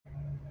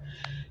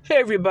Hey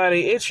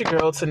everybody, it's your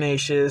girl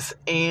Tenacious,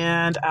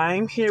 and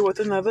I'm here with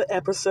another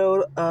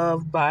episode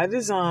of By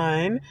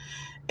Design.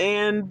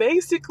 And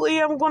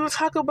basically, I'm going to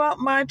talk about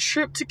my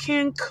trip to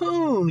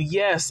Cancun.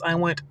 Yes, I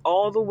went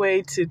all the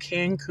way to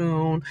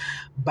Cancun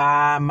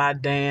by my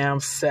damn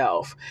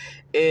self.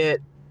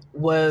 It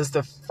was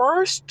the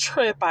first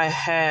trip I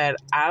had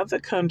out of the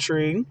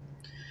country.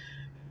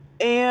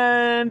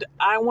 And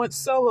I went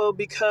solo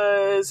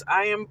because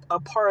I am a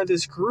part of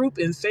this group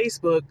in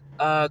Facebook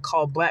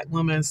called Black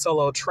Women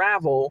Solo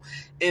Travel.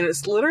 And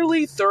it's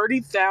literally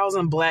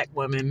 30,000 Black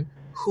women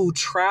who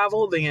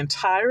travel the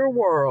entire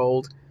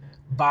world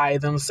by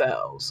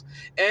themselves.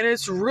 And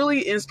it's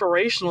really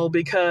inspirational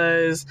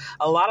because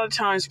a lot of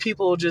times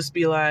people will just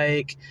be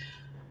like,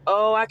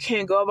 oh, I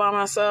can't go by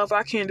myself.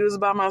 I can't do this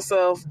by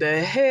myself. The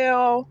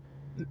hell?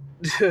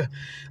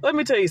 Let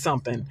me tell you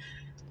something.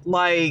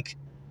 Like,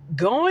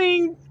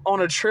 going on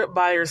a trip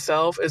by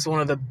yourself is one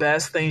of the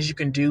best things you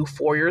can do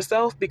for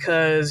yourself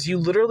because you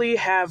literally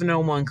have no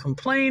one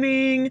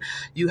complaining.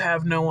 You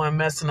have no one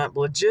messing up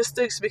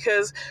logistics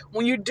because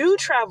when you do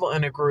travel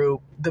in a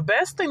group, the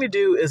best thing to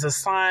do is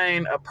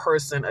assign a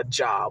person a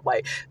job.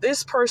 Like,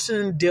 this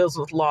person deals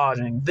with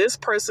lodging. This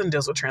person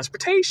deals with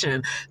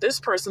transportation. This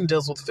person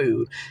deals with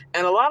food.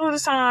 And a lot of the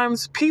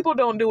times people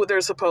don't do what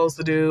they're supposed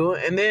to do.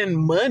 And then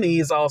money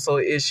is also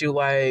an issue.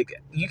 Like,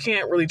 you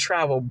can't really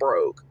travel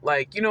broke.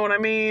 Like, you know what I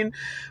mean?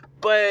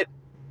 But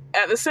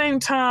at the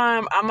same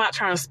time, I'm not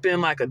trying to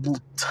spend like a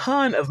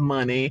ton of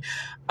money.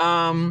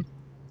 And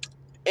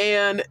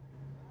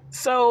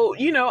so,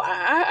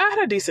 I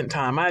had a decent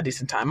time.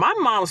 My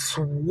mom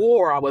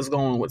swore I was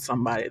going with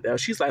somebody, though.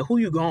 She's like, who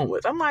you going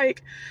with? I'm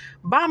like,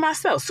 by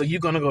myself. So you're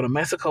going to go to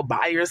Mexico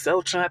by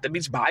yourself, chilling at the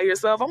beach by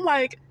yourself? I'm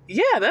like,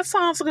 yeah, that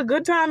sounds like a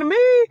good time to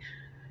me.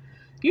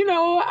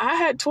 I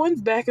had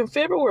twins back in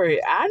February.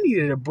 I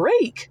needed a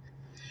break.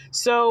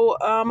 So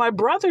my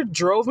brother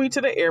drove me to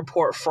the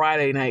airport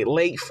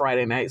late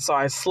Friday night. So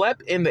I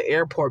slept in the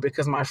airport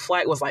because my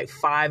flight was like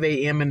 5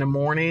 a.m. in the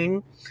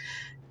morning.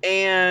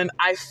 And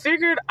I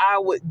figured I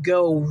would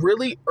go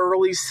really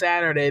early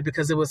Saturday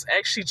because it was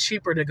actually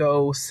cheaper to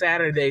go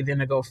Saturday than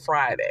to go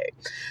Friday.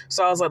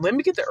 So I was like, let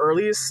me get the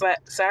earliest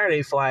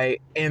Saturday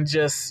flight and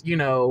just,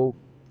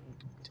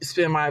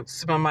 spend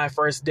my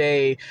first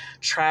day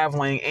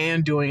traveling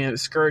and doing an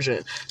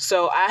excursion.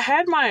 So I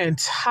had my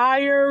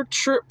entire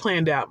trip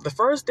planned out. The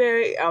first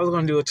day I was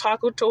going to do a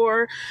taco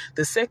tour.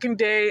 The second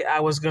day I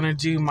was going to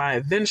do my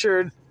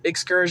adventure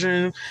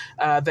excursion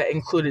that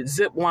included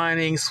zip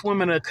lining,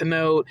 swimming a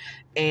canoe,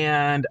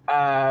 and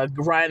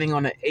riding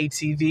on an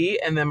ATV.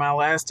 And then my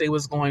last day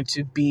was going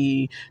to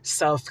be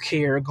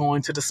self-care,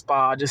 going to the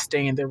spa, just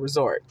staying in the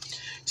resort.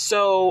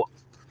 So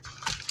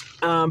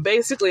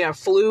basically, I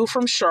flew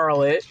from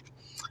Charlotte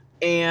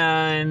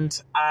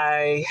and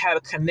I had a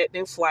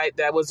connecting flight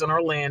that was in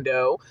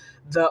Orlando.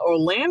 The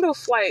Orlando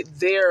flight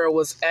there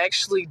was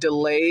actually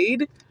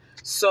delayed.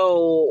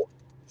 So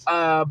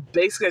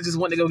basically, I just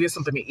went to go get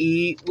something to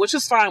eat, which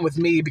is fine with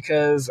me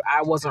because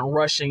I wasn't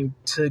rushing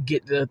to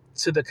get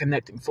to the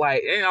connecting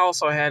flight. And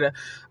also I had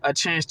a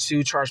chance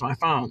to charge my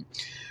phone.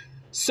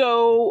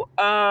 So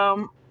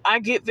I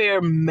get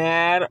there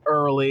mad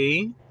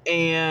early.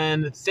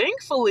 And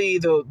thankfully,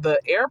 the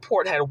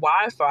airport had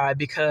Wi-Fi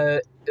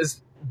because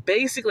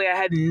basically I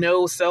had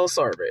no cell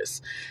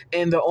service.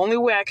 And the only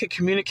way I could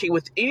communicate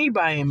with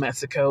anybody in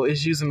Mexico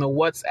is using the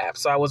WhatsApp.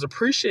 So I was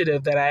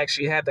appreciative that I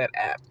actually had that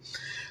app.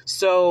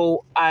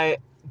 So I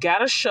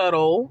got a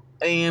shuttle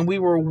and we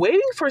were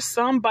waiting for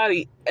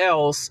somebody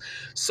else.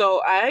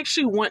 So I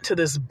actually went to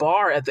this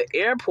bar at the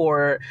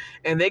airport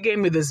and they gave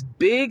me this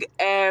big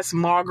ass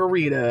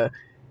margarita.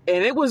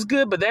 And it was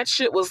good, but that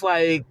shit was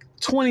like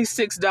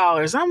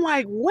 $26. I'm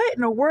like, what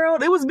in the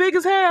world? It was big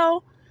as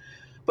hell.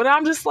 But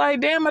I'm just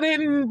like, damn, I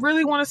didn't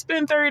really want to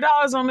spend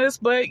 $30 on this,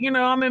 but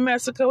I'm in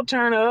Mexico,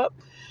 turn up.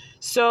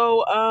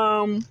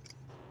 So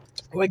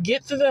we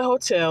get to the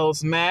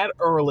hotels mad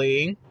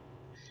early,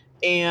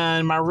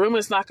 and my room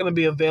is not going to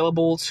be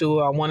available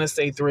till I want to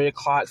say 3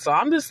 o'clock. So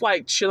I'm just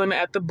like chilling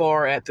at the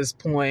bar at this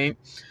point.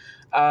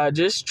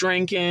 Just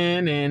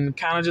drinking and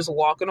kind of just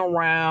walking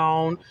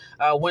around.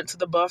 Went to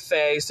the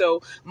buffet.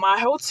 So my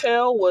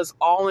hotel was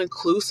all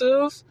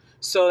inclusive.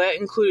 So that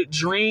included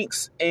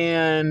drinks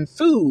and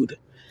food.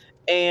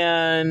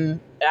 And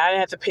I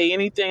didn't have to pay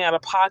anything out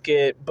of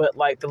pocket, but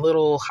like the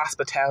little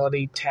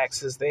hospitality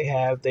taxes they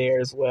have there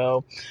as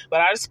well.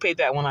 But I just paid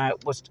that when I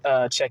was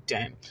checked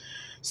in.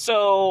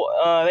 So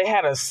they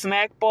had a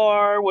snack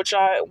bar, which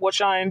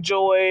I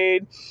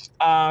enjoyed.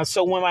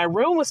 So when my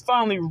room was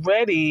finally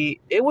ready,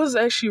 it was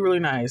actually really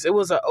nice. It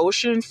was an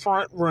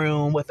oceanfront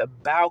room with a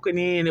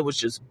balcony, and it was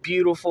just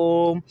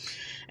beautiful.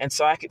 And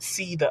so I could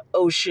see the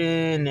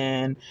ocean,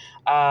 and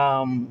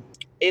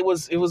it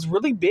was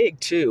really big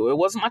too. It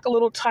wasn't like a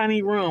little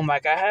tiny room.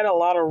 Like, I had a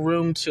lot of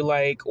room to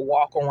like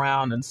walk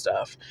around and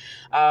stuff.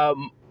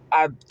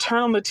 I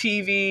turned on the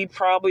TV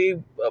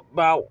probably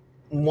about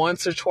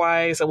once or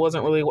twice. I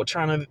wasn't really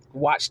trying to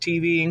watch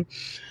TV.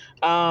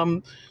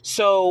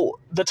 So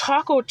the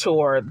taco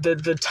tour,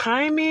 the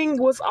timing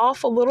was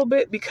off a little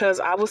bit because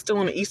I was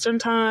still in Eastern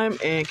time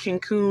and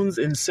Cancun's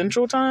in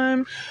Central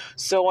time.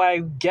 So I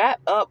got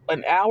up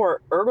an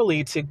hour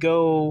early to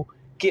go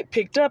get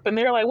picked up, and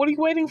they're like, "What are you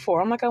waiting for?"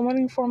 I'm like, "I'm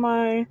waiting for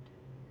my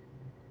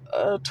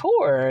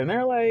tour." And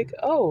they're like,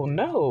 "Oh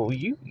no,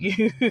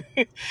 you're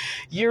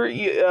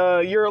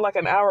like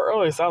an hour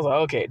early." So I was like,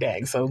 "Okay,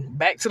 dang." So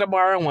back to the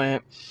bar I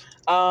went.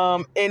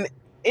 And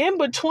in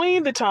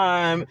between the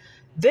time,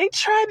 they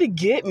tried to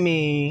get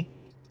me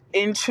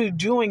into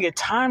doing a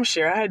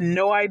timeshare. I had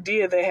no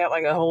idea they had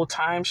like a whole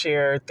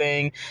timeshare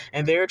thing,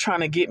 and they were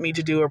trying to get me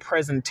to do a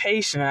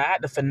presentation. And I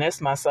had to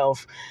finesse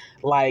myself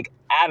like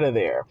out of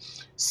there.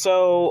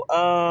 So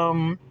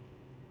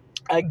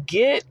I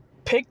get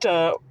picked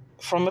up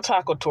from the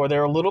taco tour.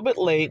 They're a little bit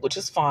late, which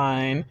is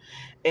fine.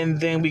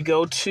 And then we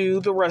go to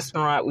the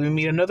restaurant. We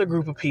meet another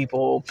group of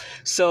people.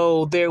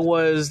 So there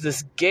was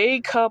this gay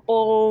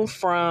couple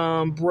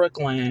from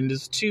Brooklyn,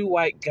 there's two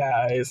white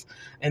guys,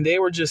 and they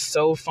were just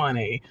so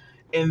funny.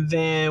 And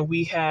then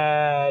we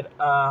had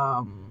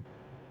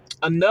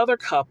another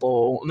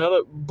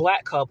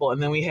black couple,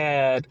 and then we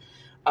had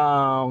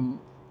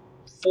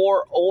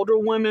four older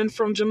women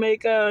from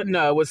Jamaica.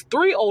 No, it was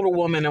three older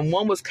women, and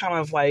one was kind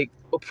of like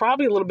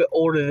probably a little bit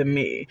older than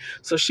me.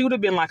 So she would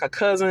have been like a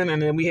cousin, and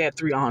then we had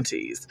three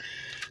aunties.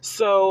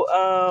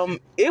 So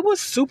it was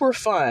super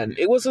fun.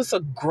 It was just a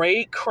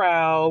great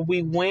crowd.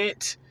 We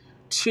went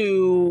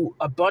to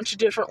a bunch of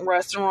different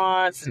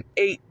restaurants and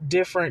ate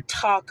different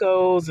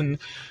tacos and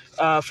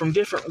from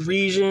different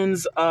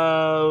regions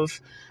of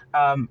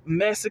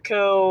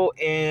Mexico,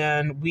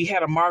 and we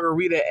had a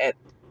margarita at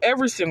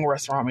every single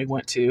restaurant we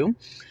went to.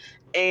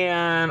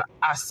 And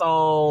I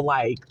saw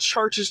like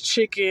Church's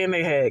Chicken.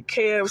 They had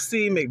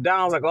KFC,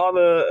 McDonald's, like all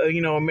the,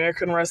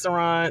 American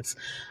restaurants.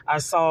 I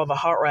saw the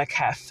Hot Rack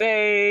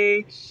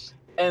Cafe.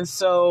 And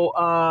so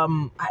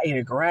I ate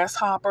a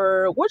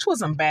grasshopper, which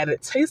wasn't bad.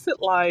 It tasted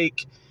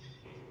like,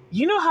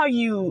 you know how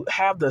you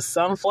have the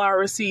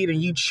sunflower seed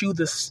and you chew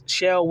the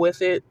shell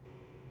with it?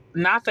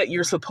 Not that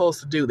you're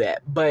supposed to do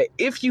that, but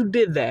if you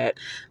did that,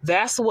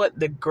 that's what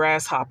the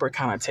grasshopper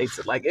kind of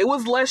tasted like. It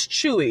was less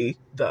chewy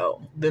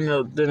though than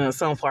a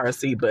sunflower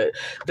seed, but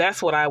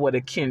that's what I would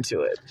akin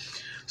to it.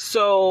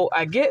 So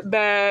I get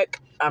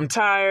back, I'm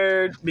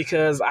tired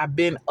because I've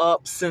been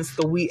up since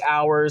the wee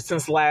hours,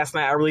 since last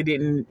night. I really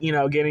didn't,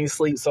 get any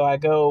sleep, so I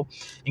go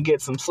and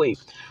get some sleep.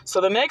 So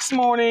the next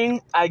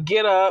morning, I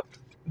get up,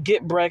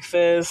 get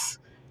breakfast,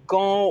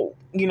 go,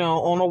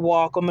 on a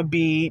walk on the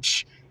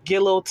beach, get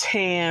a little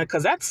tan,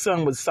 because that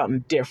sun was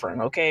something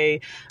different,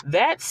 okay?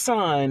 That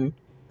sun,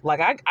 like,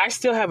 I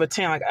still have a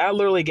tan. Like, I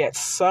literally get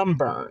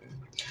sunburn.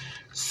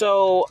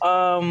 So,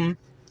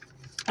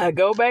 I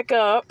go back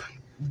up,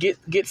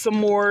 get some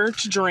more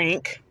to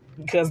drink,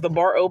 because the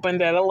bar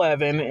opened at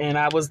 11, and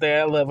I was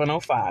there at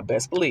 11:05,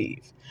 best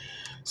believe.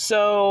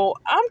 So,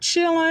 I'm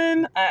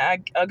chilling. I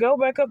go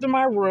back up to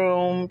my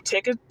room,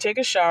 take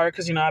a shower,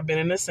 because, I've been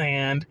in the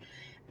sand.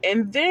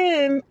 And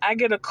then I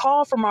get a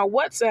call from my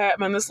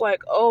WhatsApp, and it's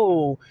like,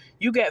 "Oh,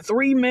 you got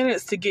 3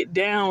 minutes to get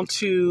down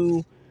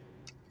to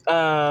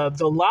the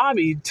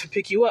lobby to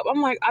pick you up."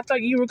 I'm like, "I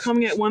thought you were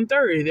coming at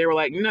 1:30. They were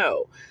like,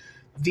 "No,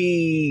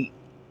 the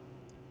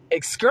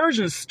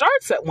excursion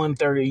starts at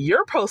 1:30.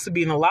 You're supposed to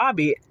be in the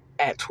lobby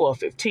at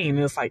 12:15.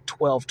 It's like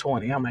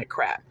 12:20. I'm like,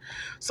 "Crap."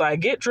 So I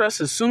get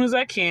dressed as soon as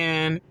I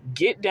can,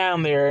 get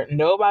down there.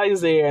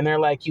 Nobody's there, and they're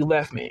like, "You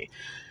left me."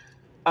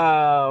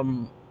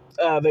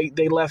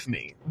 They left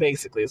me,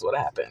 basically, is what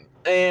happened.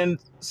 And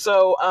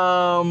so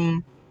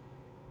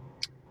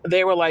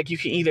they were like, "You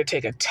can either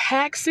take a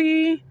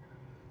taxi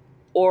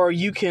or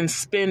you can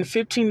spend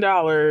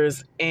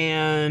 $15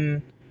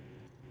 and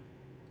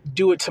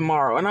do it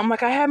tomorrow." And I'm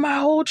like, I had my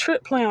whole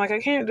trip planned. Like, I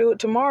can't do it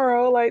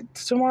tomorrow. Like,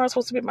 tomorrow's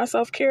supposed to be my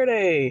self-care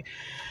day.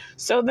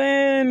 So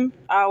then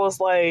I was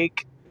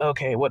like,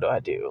 okay, what do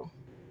I do?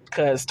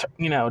 Because,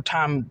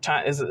 time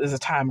is a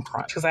time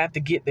crunch, because I have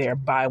to get there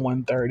by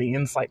 1:30,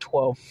 and it's like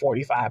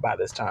 12:45 by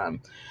this time.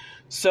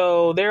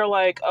 So they're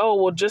like, "Oh,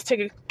 well, just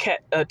take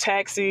a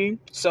taxi."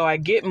 So I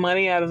get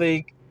money out of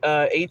the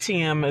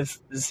ATM,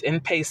 is in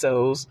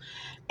pesos,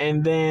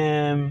 and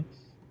then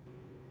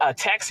a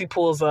taxi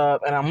pulls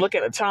up, and I'm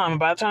looking at the time, and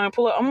by the time I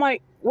pull up, I'm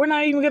like, "We're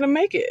not even going to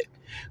make it."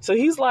 So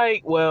he's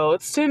like, "Well,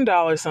 it's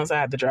 $10 since I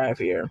had to drive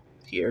here.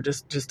 Here,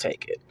 just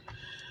take it."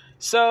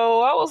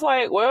 So I was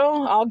like,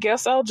 well, I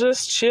guess I'll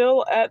just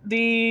chill at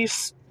the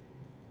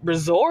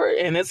resort,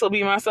 and this will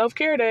be my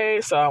self-care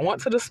day. So I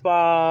went to the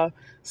spa,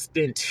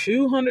 spent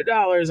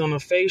 $200 on a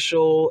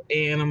facial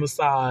and a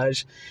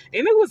massage,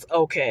 and it was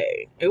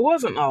okay. It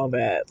wasn't all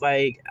that.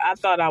 Like, I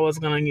thought I was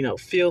going to,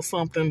 feel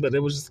something, but it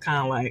was just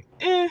kind of like,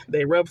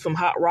 they rubbed some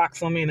hot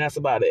rocks on me, and that's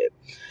about it.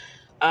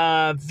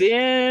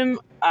 Then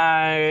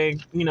I,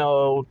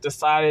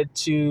 decided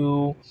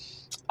to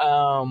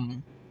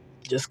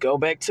just go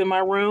back to my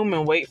room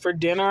and wait for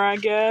dinner, I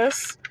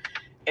guess.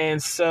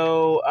 And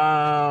so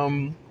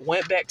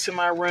went back to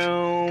my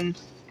room,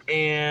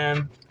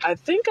 and I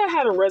think I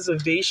had a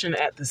reservation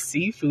at the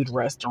seafood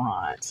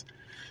restaurant.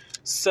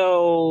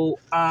 So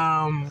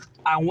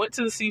I went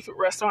to the seafood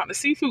restaurant. The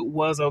seafood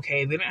was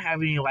okay. They didn't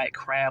have any like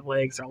crab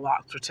legs or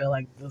lobster tail,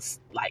 like this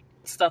like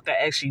stuff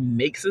that actually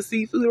makes a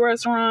seafood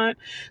restaurant.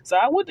 So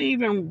I wouldn't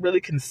even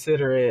really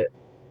consider it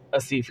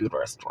a seafood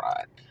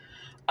restaurant.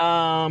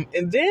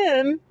 And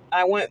then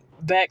I went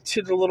back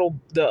to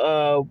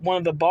the one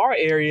of the bar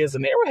areas,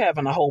 and they were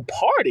having a whole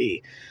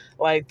party.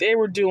 Like they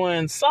were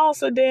doing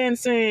salsa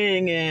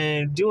dancing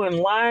and doing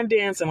line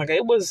dancing. Like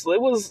it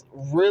was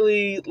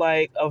really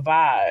like a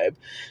vibe.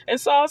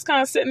 And so I was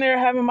kind of sitting there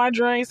having my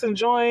drinks,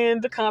 enjoying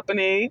the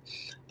company.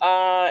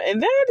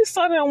 And then I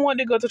decided I wanted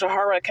to go to the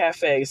Hard Rock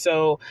Cafe.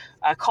 So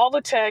I called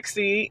a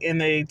taxi and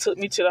they took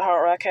me to the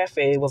Hard Rock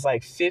Cafe. It was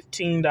like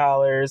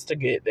 $15 to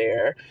get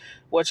there,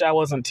 which I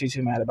wasn't too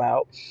mad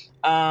about.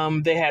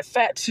 They had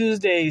Fat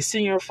Tuesday,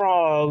 Senior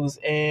Frogs,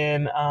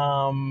 and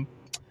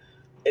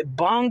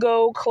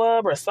Bongo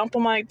Club or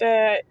something like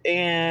that.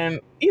 And,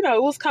 you know,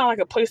 it was kind of like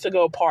a place to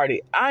go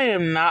party. I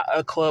am not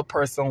a club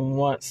person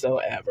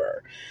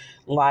whatsoever.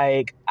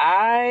 Like,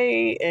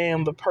 I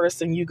am the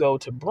person you go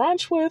to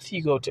brunch with,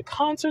 you go to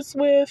concerts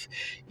with,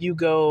 you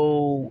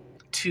go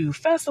to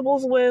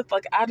festivals with.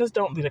 Like, I just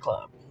don't do the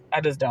club.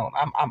 I just don't.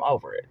 I'm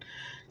over it.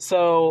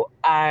 So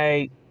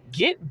I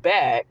get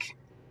back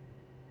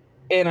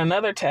in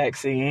another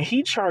taxi and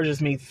he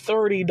charges me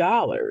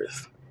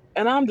 $30.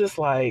 And I'm just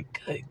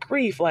like, good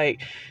grief.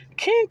 Like,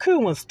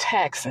 Cancun was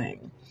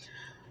taxing.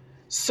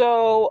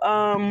 So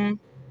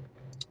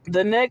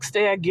the next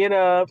day I get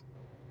up,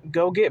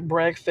 go get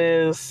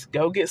breakfast,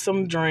 go get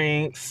some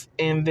drinks,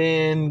 and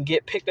then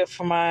get picked up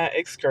for my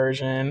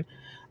excursion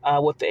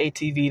with the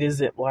ATV to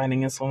zip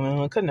lining and swimming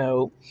in a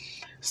canoe.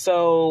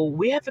 So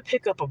we had to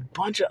pick up a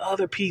bunch of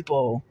other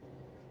people.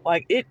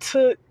 Like it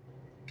took,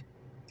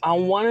 I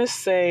want to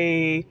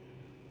say,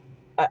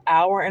 an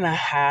hour and a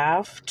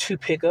half to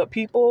pick up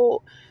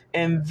people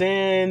and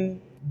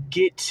then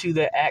get to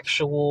the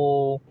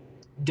actual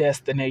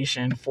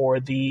destination for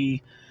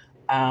the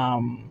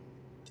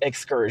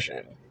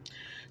excursion.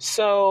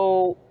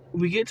 So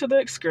we get to the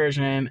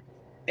excursion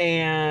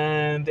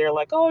and they're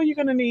like, oh, you're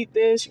going to need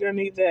this, you're going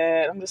to need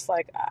that. I'm just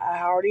like,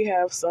 I already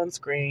have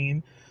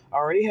sunscreen. I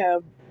already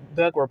have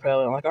bug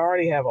repellent. Like, I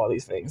already have all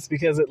these things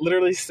because it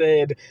literally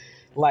said,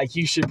 like,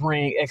 you should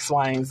bring X,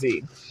 Y, and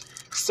Z.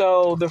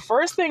 So the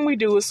first thing we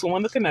do is swim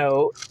in the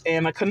canoe.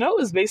 And a canoe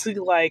is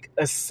basically like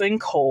a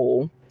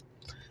sinkhole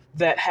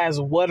that has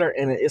water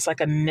in it. It's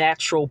like a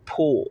natural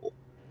pool.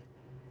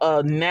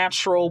 A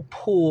natural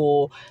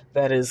pool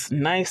that is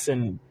nice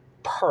and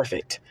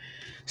perfect.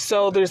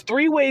 So there's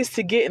 3 ways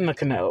to get in the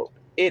canoe.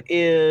 It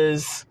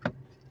is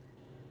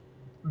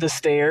the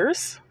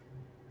stairs,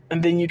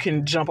 and then you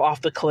can jump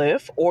off the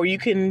cliff, or you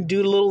can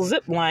do the little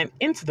zip line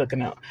into the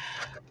canoe.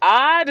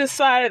 I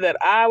decided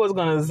that I was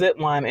going to zip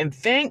line, and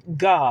thank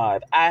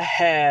God I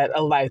had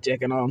a life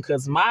jacket on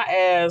because my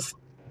ass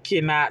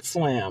cannot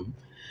swim.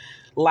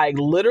 Like,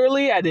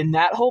 literally, I did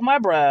not hold my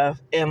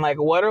breath, and like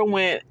water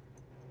went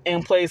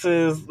in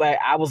places like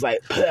I was like,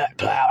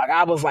 like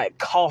I was like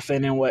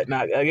coughing and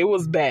whatnot. Like, it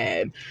was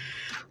bad.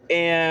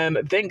 And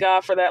thank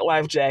God for that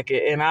life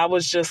jacket. And I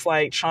was just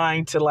like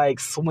trying to like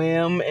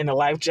swim, and the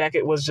life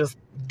jacket was just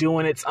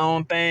doing its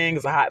own thing.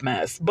 It's a hot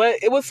mess,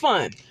 but it was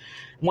fun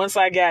once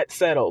I got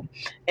settled.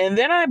 And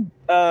then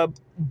I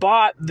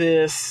bought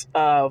this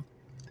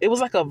it was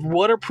like a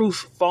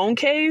waterproof phone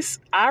case.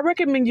 I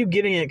recommend you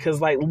getting it because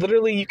like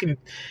literally you can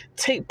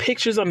take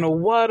pictures on the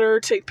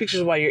water, take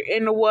pictures while you're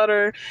in the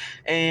water.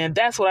 And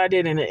that's what I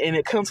did. And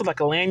it comes with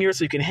like a lanyard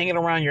so you can hang it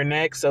around your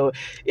neck. So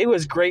it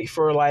was great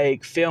for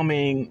like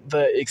filming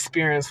the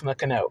experience in the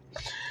canoe.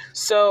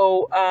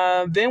 So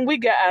then we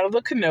got out of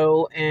the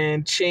canoe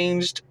and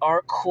changed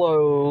our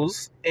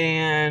clothes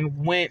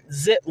and went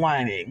zip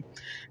lining.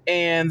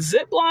 And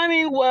zip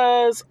lining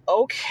was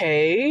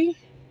okay.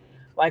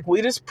 Like,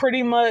 we just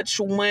pretty much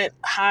went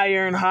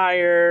higher and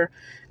higher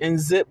and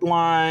zip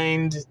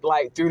lined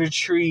like through the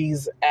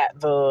trees at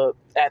the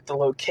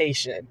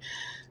location.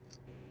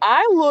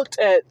 I looked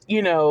at,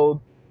 you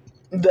know,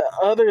 the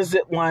other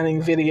zip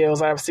lining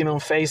videos I've seen on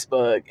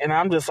Facebook, and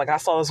I'm just like, I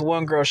saw this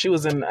one girl, she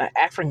was in an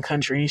African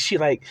country, she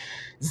like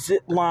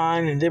zip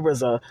lined, and there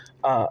was a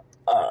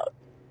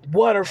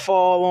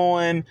waterfall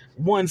on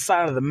one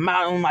side of the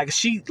mountain. Like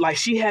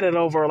she had it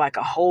over like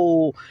a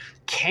whole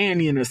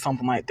canyon or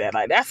something like that.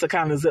 Like, that's the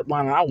kind of zip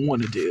line I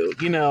want to do.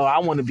 You know, I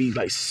want to be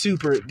like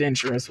super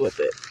adventurous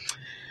with it.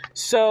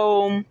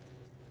 So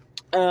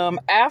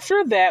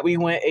after that, we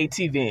went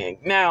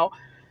ATVing. Now,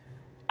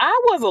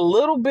 I was a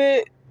little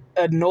bit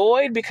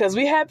annoyed because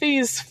we had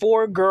these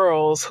 4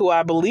 girls who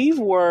I believe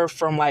were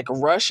from like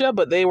Russia,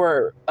 but they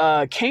were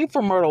came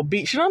from Myrtle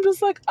Beach, and I'm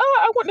just like, oh,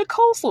 I went to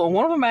Coastal, and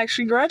one of them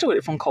actually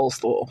graduated from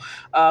Coastal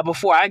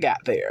before I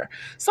got there.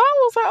 So I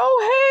was like,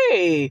 oh,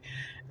 hey.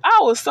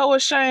 I was so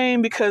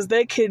ashamed because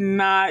they could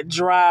not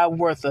drive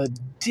worth a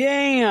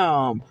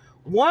damn.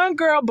 One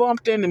girl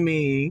bumped into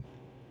me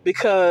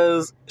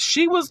because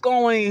she was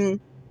going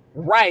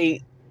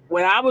right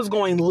when I was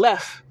going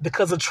left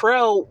because the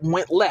trail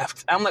went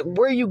left. I'm like,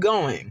 where are you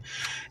going?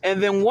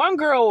 And then one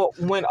girl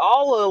went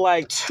all of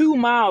like 2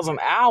 miles an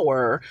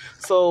hour.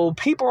 So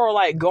people are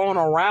like going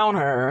around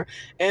her.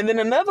 And then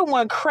another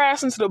one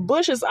crashed into the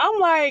bushes. I'm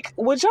like,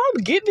 would y'all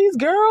get these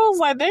girls?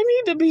 Like, they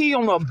need to be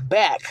on the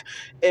back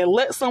and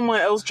let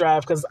someone else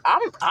drive, because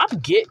I'm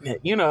getting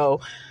it. You know,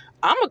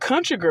 I'm a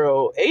country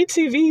girl.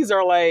 ATVs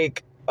are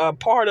like a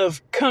part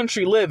of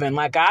country living.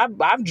 Like,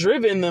 I've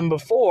driven them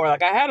before.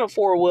 Like, I had a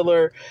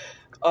four-wheeler.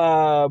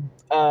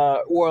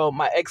 Well,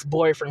 my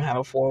ex-boyfriend had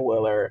a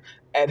four-wheeler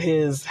at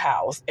his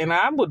house, and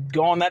I would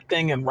go on that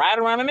thing and ride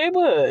around the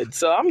neighborhood.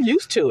 So I'm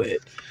used to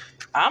it.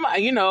 I'm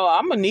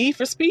a Need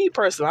for Speed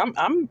person.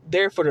 I'm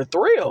there for the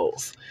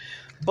thrills.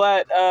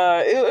 But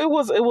it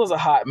was a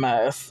hot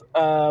mess.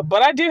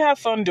 But I did have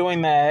fun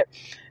doing that.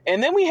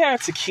 And then we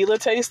had tequila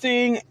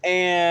tasting,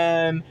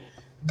 and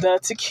the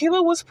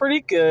tequila was pretty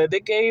good. They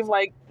gave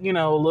like,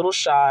 little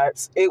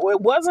shots. It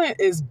wasn't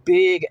as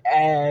big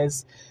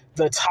as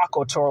the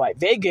taco tour. Like,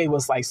 they gave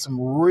us like some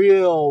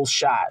real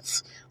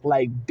shots,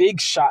 like big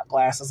shot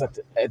glasses at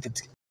the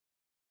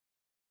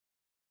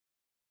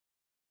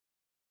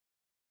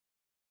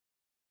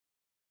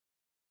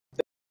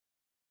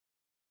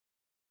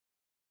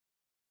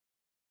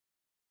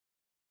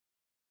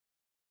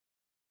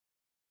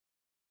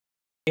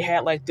they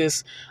had like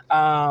this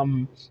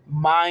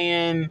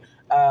Mayan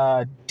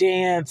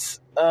dance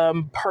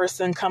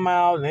person come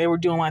out, and they were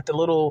doing like the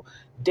little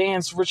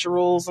dance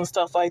rituals and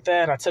stuff like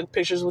that. I took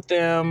pictures with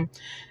them,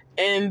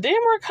 and then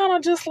we're kind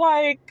of just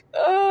like,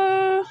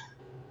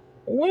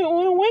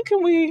 when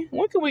can we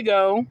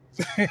go?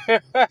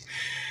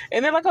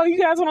 And they're like, oh, you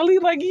guys want to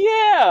leave? Like,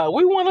 yeah,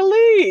 we want to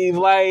leave.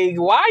 Like,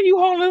 why are you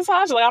holding this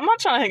hostage? Like, I'm not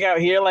trying to hang out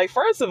here. Like,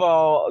 first of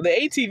all, the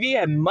ATV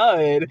had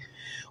mud,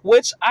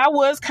 which I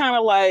was kind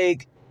of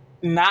like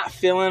not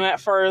feeling at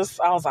first.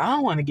 I was like, I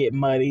don't want to get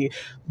muddy.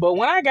 But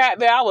when I got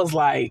there, I was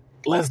like,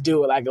 let's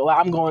do it. Like,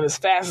 I'm going as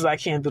fast as I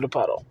can through the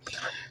puddle.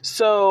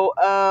 So,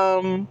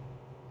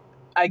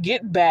 I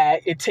get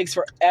back. It takes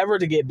forever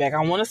to get back.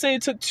 I want to say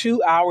it took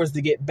 2 hours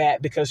to get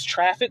back because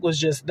traffic was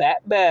just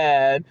that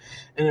bad.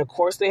 And of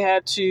course they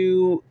had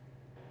to,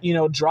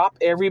 drop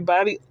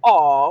everybody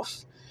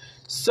off.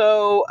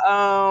 So,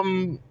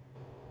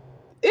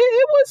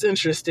 it was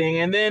interesting.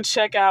 And then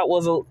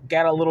checkout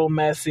got a little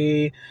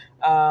messy.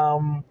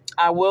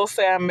 I will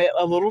say I met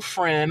a little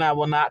friend. I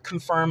will not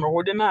confirm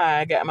or deny.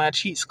 I got my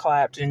cheeks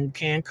clapped in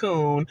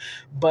Cancun.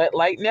 But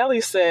like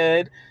Nelly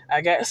said,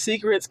 I got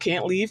secrets,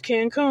 can't leave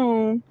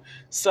Cancun.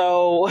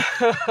 So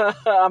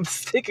I'm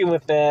sticking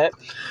with that.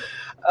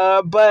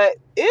 But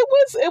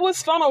it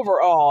was fun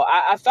overall.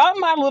 I thought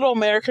my little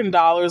American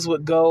dollars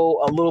would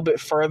go a little bit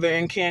further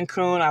in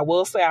Cancun. I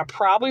will say I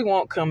probably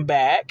won't come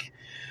back.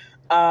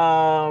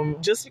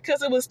 Just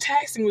because it was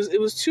taxing. It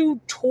was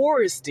too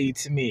touristy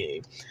to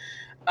me.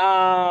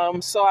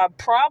 So I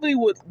probably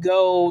would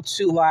go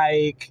to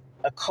like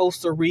a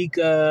Costa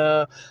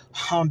Rica,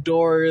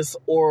 Honduras,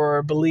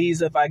 or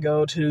Belize if I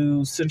go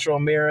to Central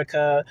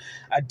America.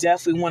 I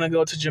definitely want to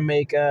go to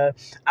Jamaica.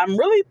 I'm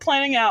really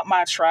planning out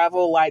my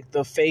travel like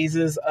the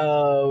phases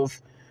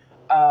of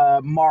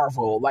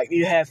Marvel. Like,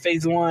 you have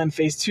phase 1,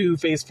 phase 2,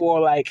 phase 4.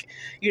 Like,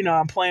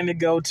 I'm planning to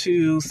go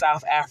to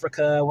South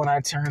Africa when I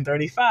turn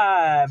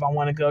 35. I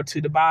want to go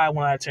to Dubai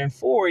when I turn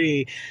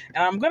 40.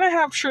 And I'm going to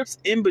have trips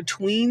in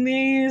between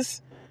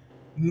these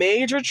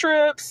major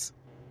trips.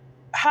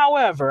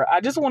 However, I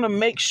just want to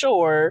make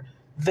sure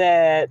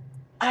that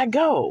I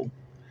go.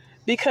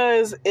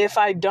 Because if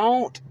I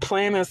don't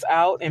plan this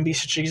out and be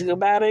strategic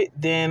about it,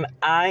 then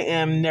I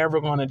am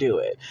never going to do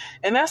it.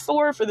 And that's the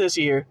word for this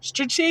year: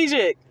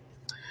 strategic.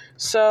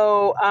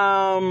 So,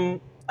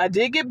 I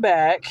did get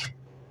back,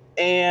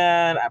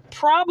 and I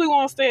probably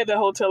won't stay at the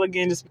hotel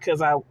again just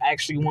because I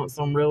actually want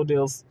some real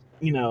deals,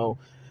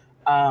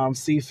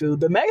 seafood.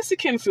 The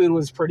Mexican food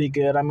was pretty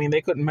good. I mean, they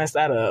couldn't mess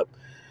that up.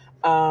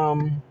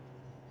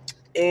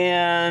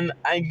 And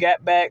I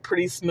got back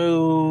pretty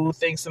smooth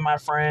thanks to my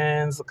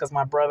friends, because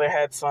my brother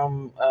had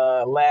some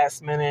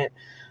last minute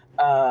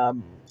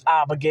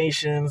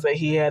obligations that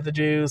he had to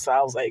do. So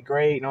I was like,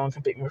 great, no one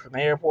can pick me from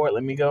the airport.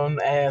 Let me go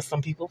and ask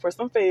some people for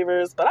some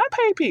favors. But I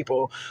pay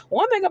people.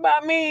 One thing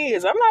about me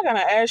is I'm not going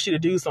to ask you to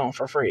do something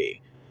for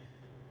free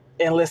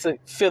unless it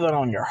feel it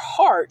on your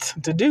heart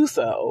to do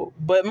so.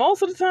 But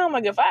most of the time,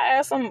 like, if I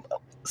ask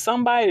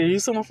somebody to do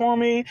something for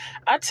me,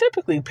 I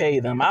typically pay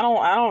them. I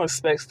don't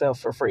expect stuff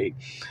for free.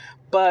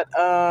 But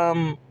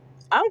I'm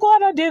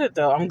glad I did it,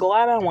 though. I'm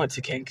glad I went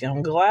to Cancun.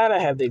 I'm glad I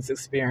had these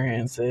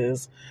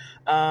experiences.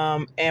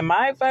 And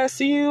my advice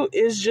to you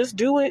is just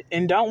do it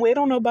and don't wait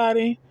on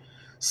nobody.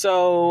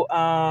 So,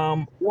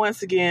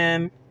 once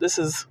again, this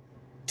is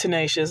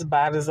Tenacious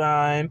by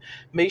Design.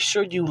 Make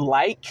sure you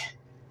like,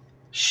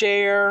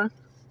 share,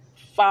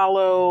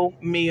 follow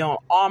me on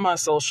all my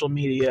social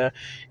media.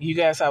 You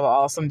guys have an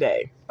awesome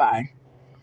day. Bye.